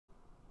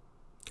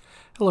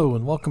Hello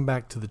and welcome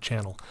back to the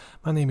channel.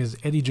 My name is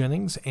Eddie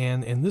Jennings,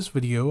 and in this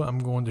video I'm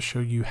going to show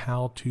you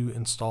how to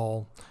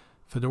install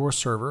Fedora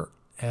Server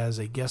as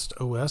a guest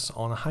OS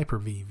on a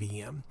HyperV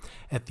VM.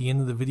 At the end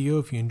of the video,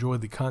 if you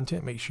enjoyed the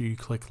content, make sure you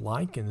click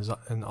like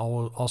and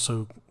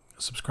also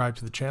subscribe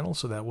to the channel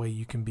so that way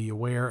you can be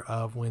aware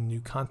of when new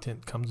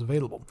content comes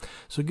available.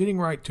 So getting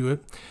right to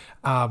it,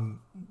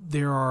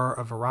 there are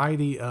a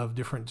variety of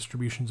different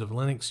distributions of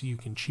Linux you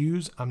can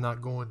choose. I'm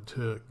not going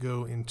to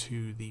go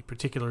into the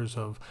particulars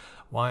of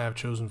why I've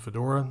chosen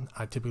Fedora.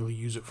 I typically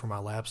use it for my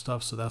lab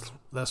stuff, so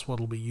that's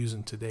what I'll be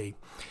using today.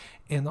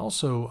 And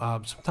also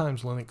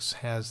sometimes Linux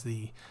has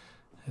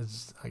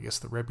I guess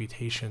the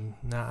reputation,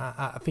 now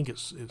I think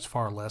it's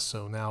far less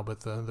so now,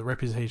 but the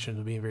reputation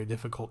of being very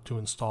difficult to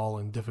install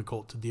and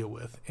difficult to deal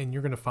with. And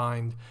you're going to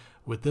find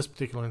with this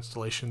particular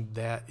installation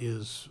that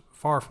is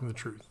far from the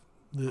truth.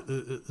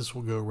 This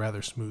will go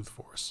rather smooth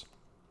for us.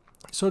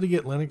 So to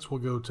get Linux,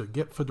 we'll go to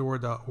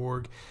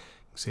getfedora.org. You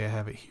can see I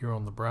have it here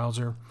on the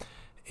browser,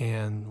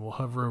 and we'll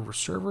hover over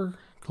server,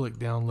 click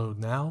download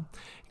now.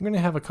 You're going to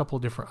have a couple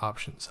of different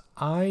options.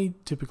 I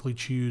typically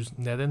choose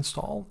net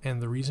install,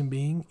 and the reason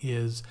being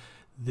is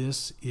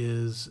this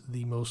is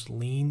the most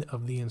lean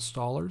of the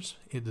installers.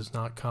 It does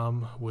not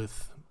come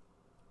with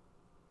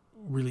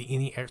really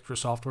any extra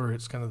software.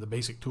 It's kind of the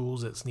basic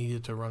tools that's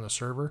needed to run a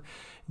server.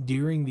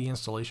 During the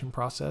installation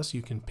process,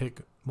 you can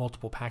pick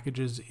multiple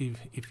packages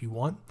if you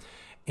want,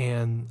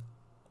 and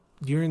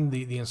during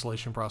the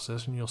installation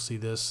process, and you'll see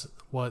this,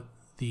 what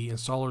the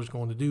installer is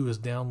going to do is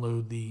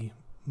download the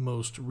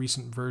most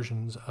recent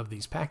versions of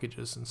these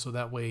packages, and so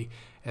that way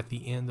at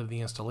the end of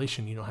the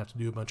installation you don't have to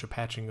do a bunch of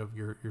patching of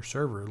your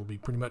server. It'll be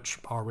pretty much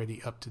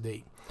already up to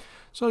date.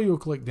 So you'll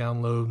click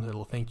download,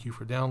 it'll thank you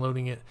for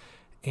downloading it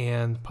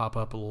and pop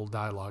up a little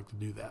dialog to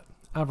do that.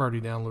 I've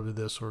already downloaded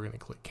this, so we're going to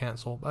click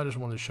cancel. I just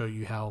wanted to show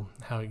you how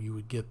you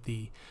would get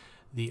the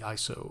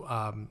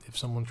ISO. If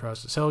someone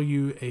tries to sell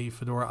you a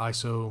Fedora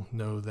ISO,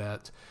 know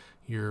that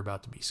you're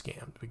about to be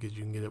scammed, because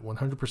you can get it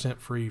 100%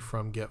 free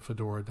from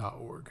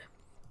getfedora.org.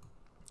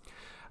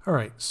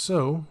 Alright,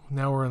 so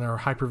now we're in our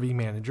HyperV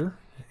Manager,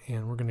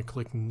 and we're going to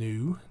click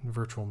New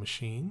Virtual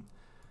Machine.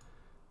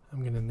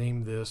 I'm going to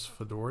name this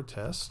Fedora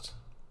Test.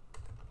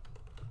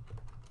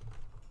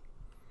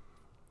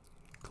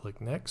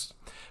 Click Next.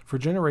 For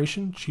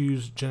generation,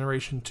 choose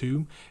Generation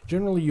 2.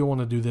 Generally, you'll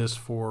want to do this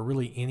for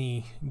really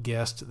any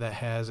guest that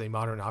has a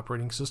modern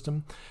operating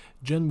system.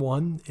 Gen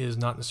 1 is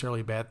not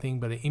necessarily a bad thing,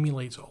 but it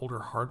emulates older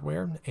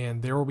hardware,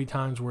 and there will be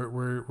times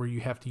where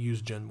you have to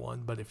use Gen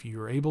 1. But if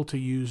you're able to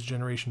use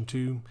Generation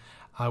 2,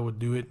 I would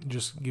do it. It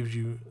just gives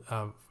you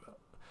a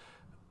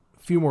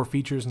few more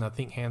features, and I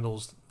think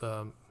handles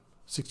the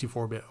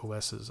 64-bit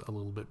OSs a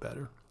little bit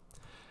better.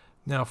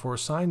 Now for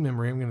assigned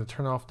memory, I'm going to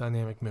turn off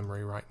dynamic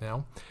memory right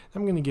now.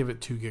 I'm going to give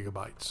it 2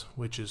 gigabytes,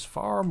 which is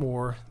far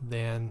more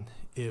than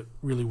it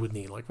really would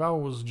need. Like if I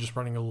was just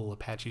running a little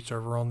Apache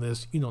server on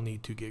this, you don't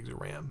need 2 gigs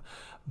of RAM.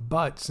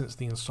 But since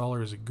the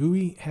installer is a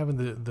GUI, having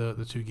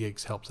the 2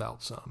 gigs helps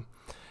out some.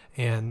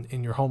 And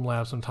in your home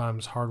lab,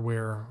 sometimes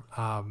hardware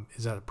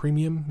is at a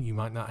premium. You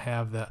might not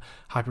have that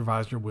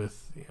hypervisor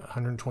with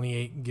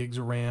 128 gigs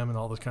of RAM and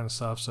all this kind of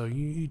stuff. So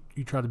you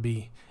try to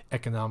be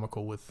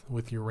economical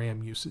with your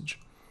RAM usage.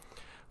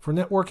 For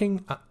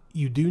networking,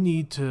 you do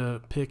need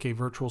to pick a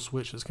virtual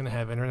switch that's going to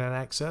have internet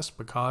access,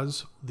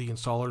 because the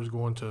installer is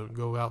going to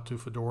go out to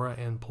Fedora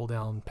and pull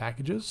down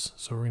packages.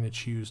 So we're going to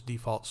choose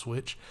default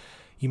switch.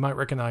 You might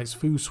recognize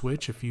foo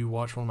switch if you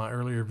watched one of my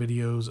earlier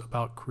videos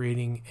about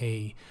creating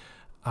a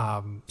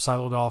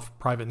siloed off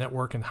private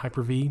network in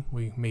Hyper-V.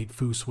 We made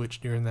foo switch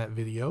during that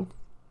video.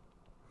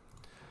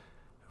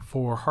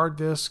 For hard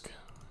disk,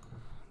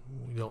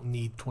 we don't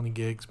need 20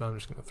 gigs, but I'm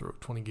just going to throw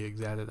 20 gigs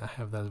at it. I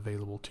have that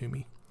available to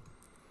me.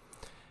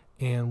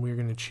 And we're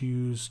going to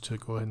choose to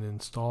go ahead and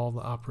install the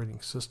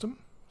operating system.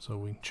 So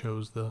we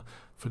chose the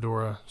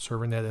Fedora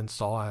Server Net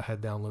install. I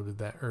had downloaded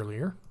that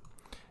earlier.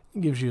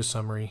 It gives you a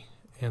summary,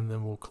 and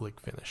then we'll click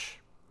Finish.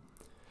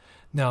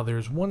 Now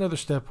there's one other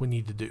step we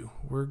need to do.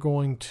 We're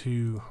going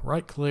to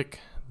right-click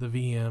the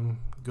VM,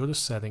 go to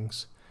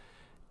Settings,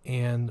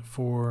 and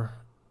for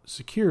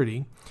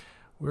security,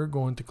 we're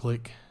going to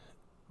click,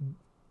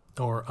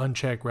 or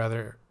uncheck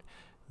rather,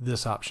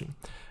 this option.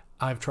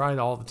 I've tried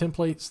all the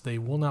templates. They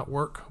will not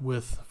work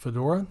with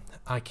Fedora.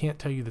 I can't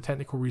tell you the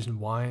technical reason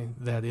why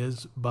that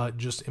is, but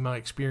just in my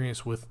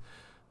experience with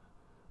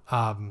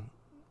a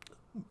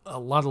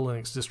lot of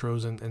Linux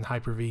distros and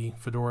Hyper-V,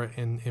 Fedora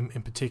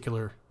in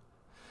particular,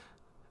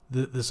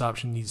 this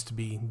option needs to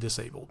be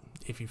disabled.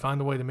 If you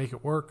find a way to make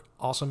it work,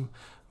 awesome,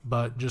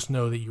 but just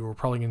know that you are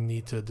probably going to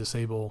need to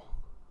disable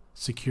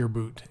secure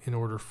boot in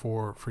order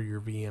for your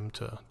VM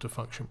to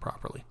function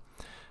properly.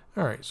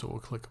 Alright, so we'll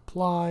click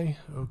Apply,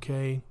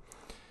 OK.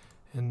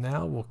 And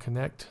now we'll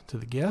connect to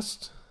the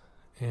guest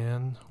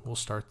and we'll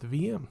start the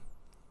VM.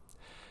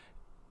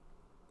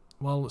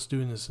 While it's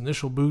doing this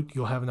initial boot,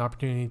 you'll have an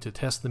opportunity to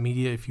test the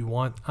media if you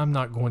want. I'm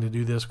not going to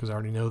do this because I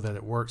already know that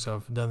it works.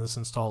 I've done this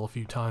install a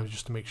few times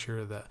just to make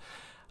sure that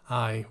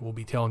I will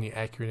be telling you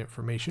accurate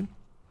information.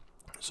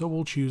 So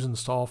we'll choose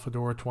install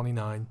Fedora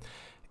 29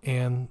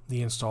 and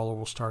the installer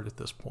will start at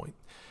this point.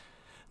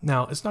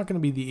 Now, it's not going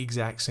to be the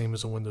exact same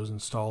as a Windows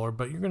installer,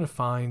 but you're going to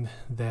find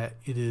that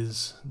it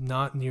is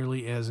not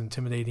nearly as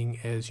intimidating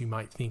as you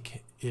might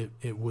think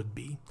it would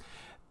be.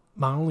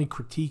 My only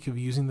critique of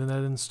using the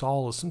net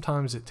install is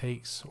sometimes it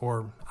takes,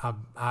 or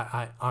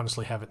I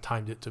honestly haven't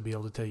timed it to be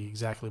able to tell you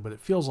exactly, but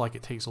it feels like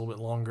it takes a little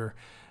bit longer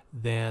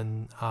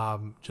than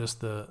just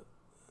the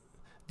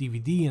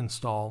DVD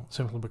install,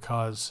 simply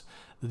because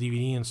the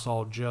DVD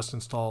install just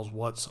installs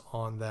what's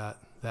on that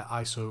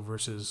ISO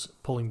versus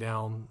pulling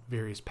down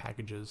various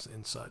packages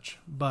and such.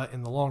 But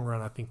in the long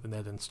run, I think the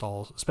net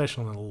install,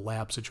 especially in a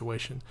lab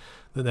situation,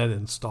 the net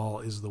install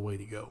is the way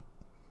to go.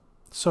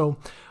 So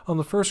on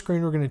the first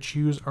screen, we're going to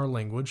choose our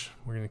language.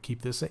 We're going to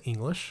keep this at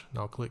English, and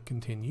I'll click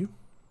continue.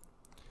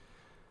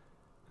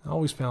 I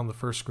always found the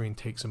first screen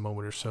takes a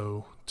moment or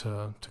so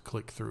to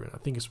click through, and I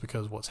think it's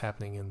because of what's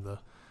happening in the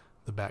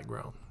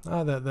background.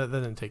 That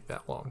didn't take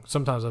that long.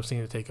 Sometimes I've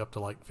seen it take up to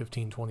like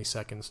 15-20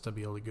 seconds to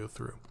be able to go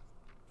through.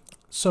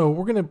 So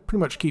we're going to pretty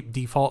much keep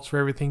defaults for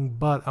everything,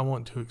 but I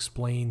want to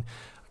explain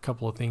a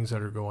couple of things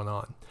that are going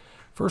on.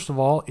 First of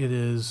all,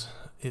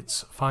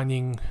 it's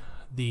finding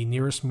the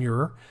nearest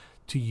mirror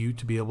to you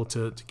to be able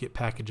to get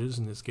packages,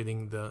 and it's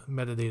getting the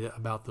metadata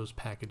about those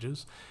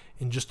packages.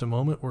 In just a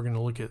moment, we're going to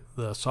look at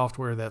the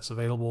software that's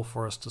available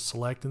for us to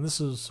select, and this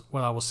is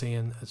what I was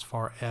saying as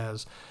far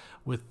as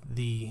with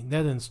the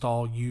net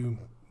install, you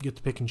get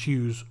to pick and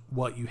choose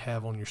what you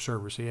have on your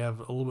server, so you have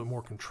a little bit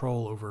more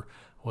control over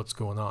what's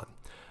going on.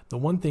 The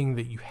one thing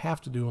that you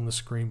have to do on the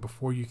screen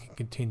before you can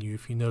continue,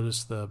 if you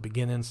notice the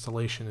begin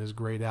installation is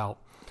grayed out,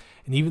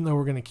 and even though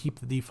we're going to keep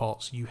the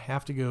defaults, you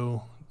have to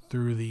go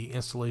through the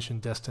installation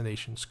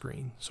destination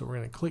screen. So we're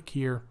going to click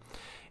here,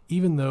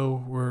 even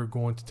though we're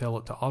going to tell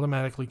it to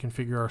automatically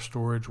configure our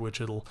storage, which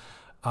it'll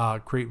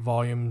create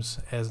volumes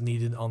as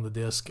needed on the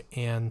disk,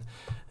 and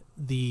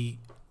the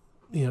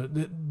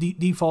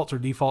defaults are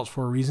defaults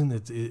for a reason.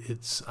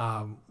 It's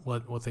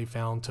what they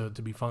found to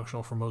be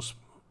functional for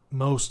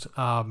most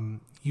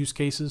use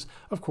cases.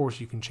 Of course,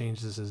 you can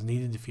change this as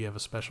needed if you have a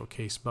special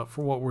case, but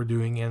for what we're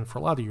doing and for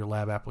a lot of your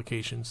lab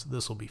applications,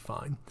 this will be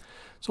fine.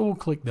 So we'll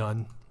click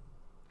done.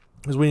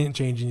 Because we didn't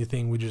change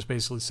anything, we just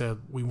basically said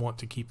we want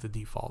to keep the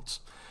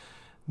defaults.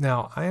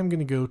 Now, I am going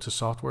to go to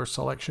software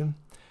selection.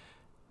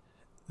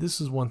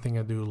 This is one thing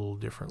I do a little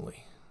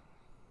differently.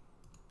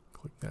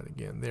 Click that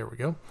again. There we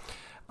go.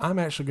 I'm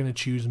actually going to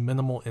choose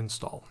minimal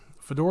install.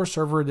 Fedora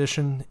Server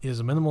Edition is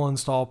a minimal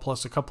install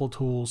plus a couple of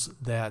tools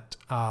that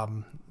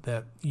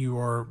that you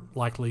are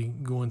likely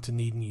going to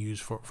need and use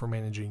for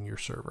managing your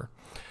server.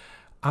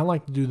 I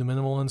like to do the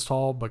minimal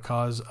install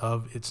because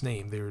of its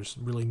name. There's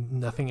really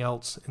nothing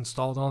else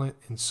installed on it,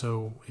 and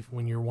so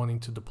when you're wanting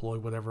to deploy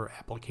whatever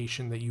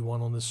application that you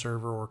want on this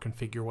server or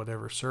configure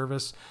whatever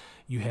service,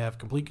 you have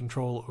complete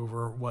control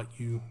over what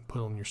you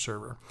put on your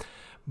server.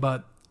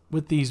 But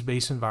with these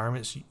base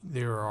environments,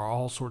 there are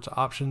all sorts of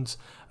options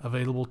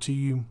available to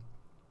you,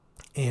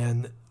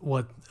 and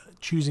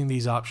choosing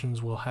these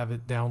options will have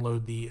it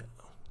download the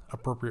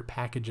appropriate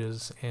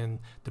packages and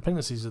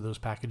dependencies of those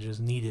packages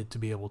needed to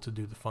be able to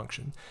do the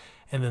function.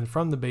 And then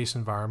from the base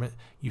environment,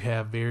 you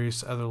have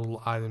various other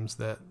little items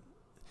that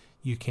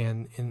you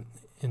can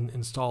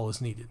install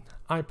as needed.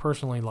 I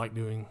personally like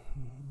doing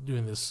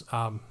this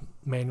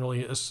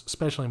manually,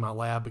 especially in my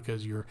lab,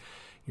 because you're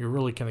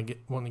really kind of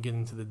wanting to get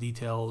into the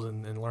details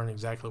and learn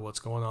exactly what's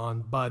going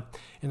on. But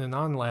in a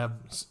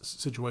non-lab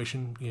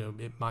situation,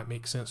 it might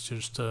make sense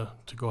just to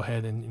go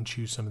ahead and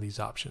choose some of these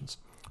options.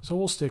 So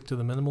we'll stick to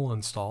the minimal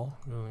install.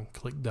 Go and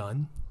click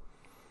done.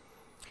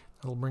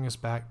 It'll bring us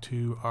back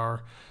to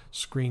our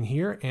screen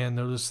here, and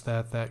notice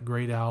that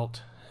grayed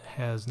out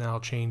has now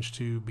changed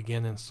to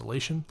begin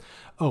installation.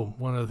 Oh,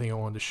 one other thing I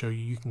wanted to show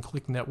you, you can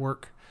click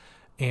network,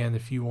 and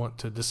if you want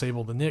to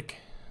disable the NIC,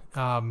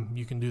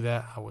 you can do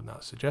that. I would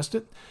not suggest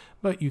it,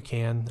 but you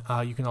can.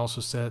 You can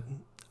also set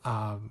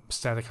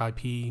static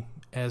IP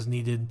as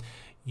needed.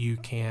 You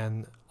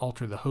can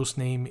alter the host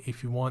name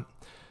if you want,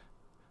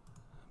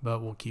 but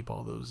we'll keep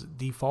all those at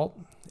default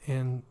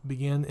and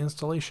begin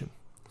installation.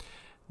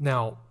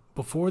 Now,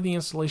 before the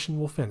installation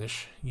will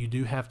finish, you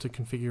do have to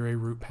configure a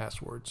root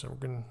password. So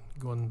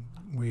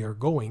we are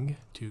going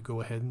to go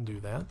ahead and do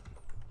that.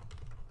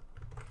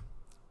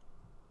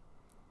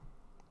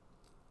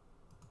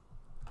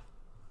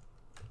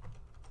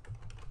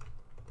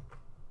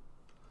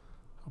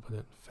 Hope I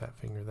didn't fat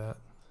finger that.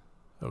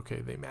 Okay,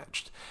 they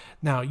matched.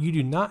 Now, you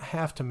do not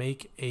have to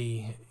make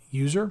a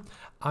user.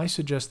 I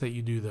suggest that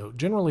you do, though.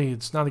 Generally,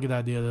 it's not a good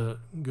idea to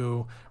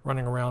go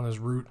running around as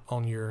root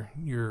on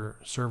your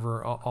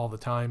server all the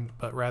time,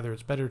 but rather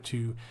it's better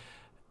to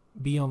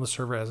be on the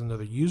server as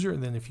another user,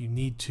 and then if you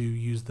need to,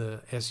 use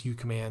the su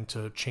command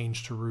to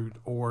change to root,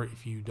 or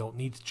if you don't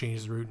need to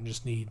change the root and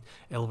just need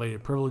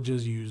elevated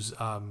privileges, use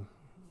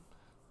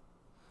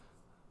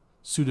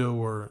sudo,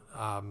 or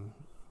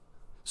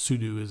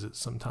sudo is it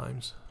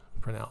sometimes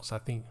pronounced. I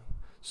think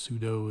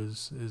sudo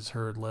is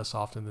heard less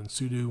often than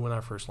sudo. When I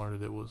first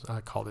learned it,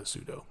 I called it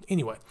sudo.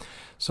 Anyway,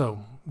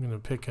 so I'm going to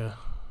pick a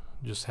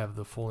just have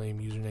the full name,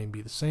 username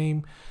be the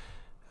same.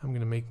 I'm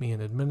going to make me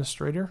an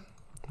administrator.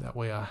 That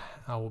way I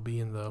will be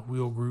in the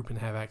wheel group and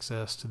have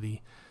access to the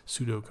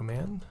sudo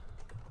command.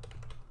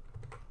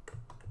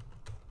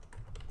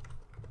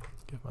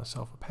 Give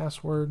myself a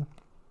password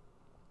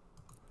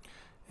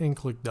and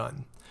click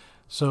done.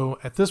 So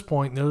at this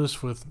point,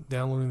 notice with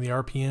downloading the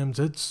RPMs,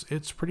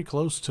 it's pretty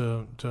close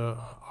to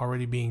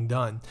already being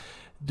done.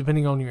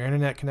 Depending on your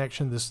internet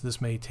connection,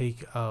 this may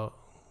take a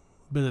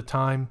bit of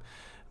time,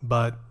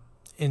 but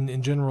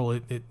in general,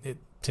 it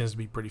tends to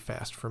be pretty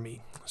fast for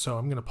me. So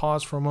I'm going to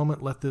pause for a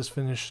moment, let this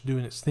finish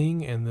doing its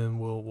thing, and then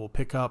we'll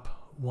pick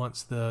up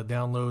once the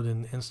download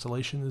and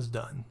installation is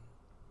done.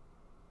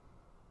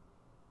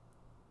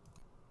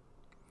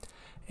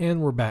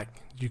 And we're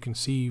back. You can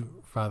see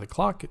by the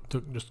clock, it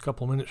took just a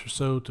couple of minutes or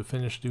so to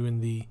finish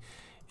doing the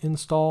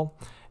install.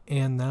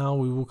 And now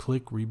we will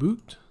click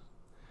Reboot.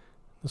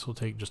 This will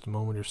take just a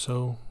moment or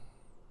so.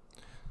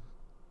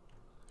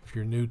 If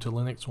you're new to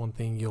Linux, one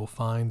thing you'll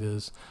find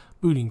is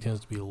booting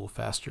tends to be a little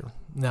faster.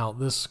 Now,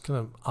 this kind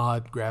of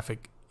odd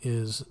graphic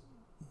is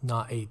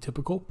not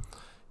atypical.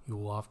 You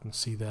will often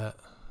see that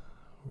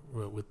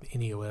with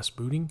any OS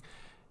booting.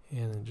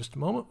 And in just a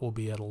moment, we'll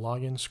be at a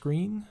login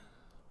screen.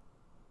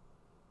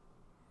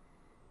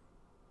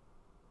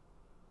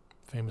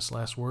 Famous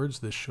last words,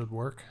 this should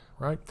work,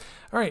 right?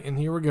 All right, and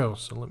here we go.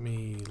 So let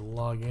me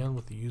log in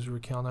with the user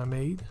account I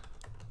made.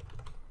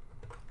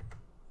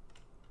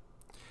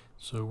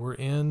 So we're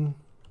in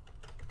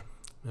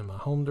my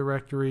home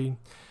directory.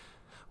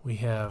 We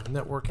have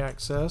network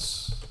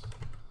access,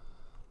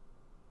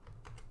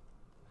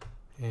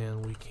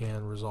 and we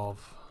can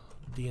resolve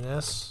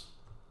DNS.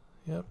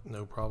 Yep,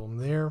 no problem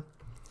there.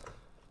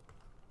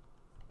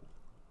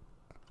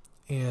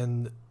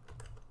 And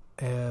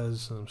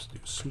let's do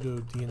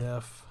sudo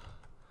DNF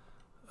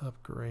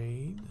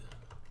upgrade.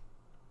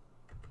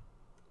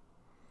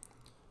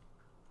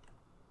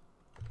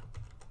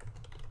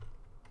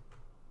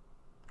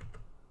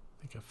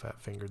 I think I fat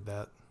fingered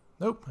that.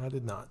 Nope, I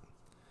did not.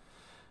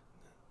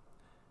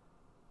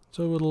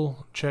 So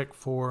it'll check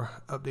for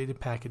updated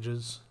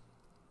packages.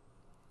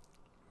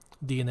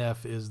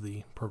 DNF is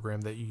the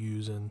program that you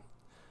use in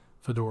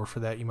Fedora. For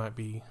that, you might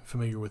be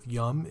familiar with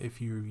Yum if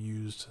you've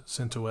used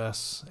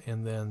CentOS,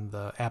 and then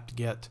the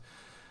apt-get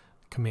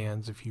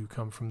commands if you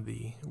come from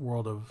the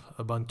world of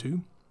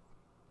Ubuntu.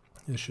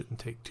 This shouldn't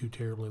take too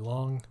terribly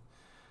long.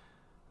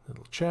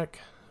 It'll check,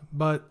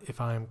 but if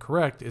I am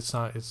correct,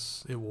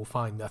 it will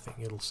find nothing.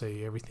 It'll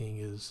say everything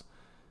is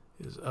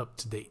up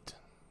to date.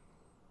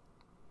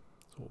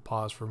 So we'll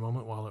pause for a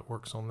moment while it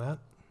works on that.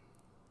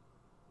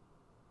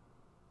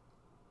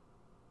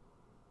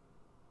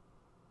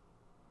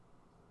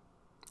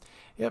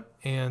 Yep,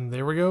 and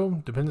there we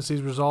go.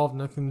 Dependencies resolved,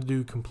 nothing to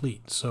do,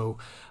 complete. So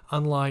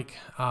unlike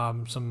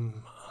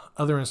some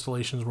other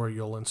installations where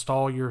you'll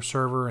install your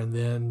server and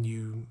then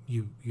you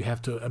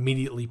have to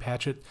immediately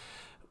patch it,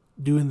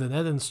 doing the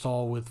net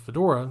install with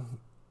Fedora,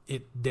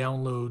 it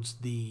downloads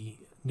the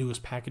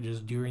newest packages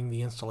during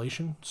the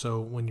installation. So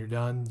when you're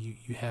done,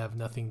 you have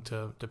nothing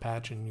to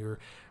patch, and you're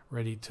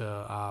ready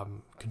to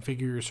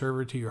configure your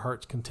server to your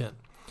heart's content.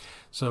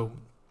 So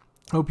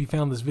hope you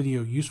found this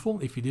video useful.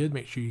 If you did,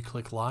 make sure you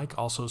click like.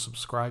 Also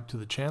subscribe to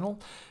the channel.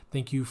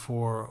 Thank you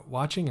for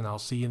watching, and I'll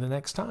see you the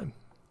next time.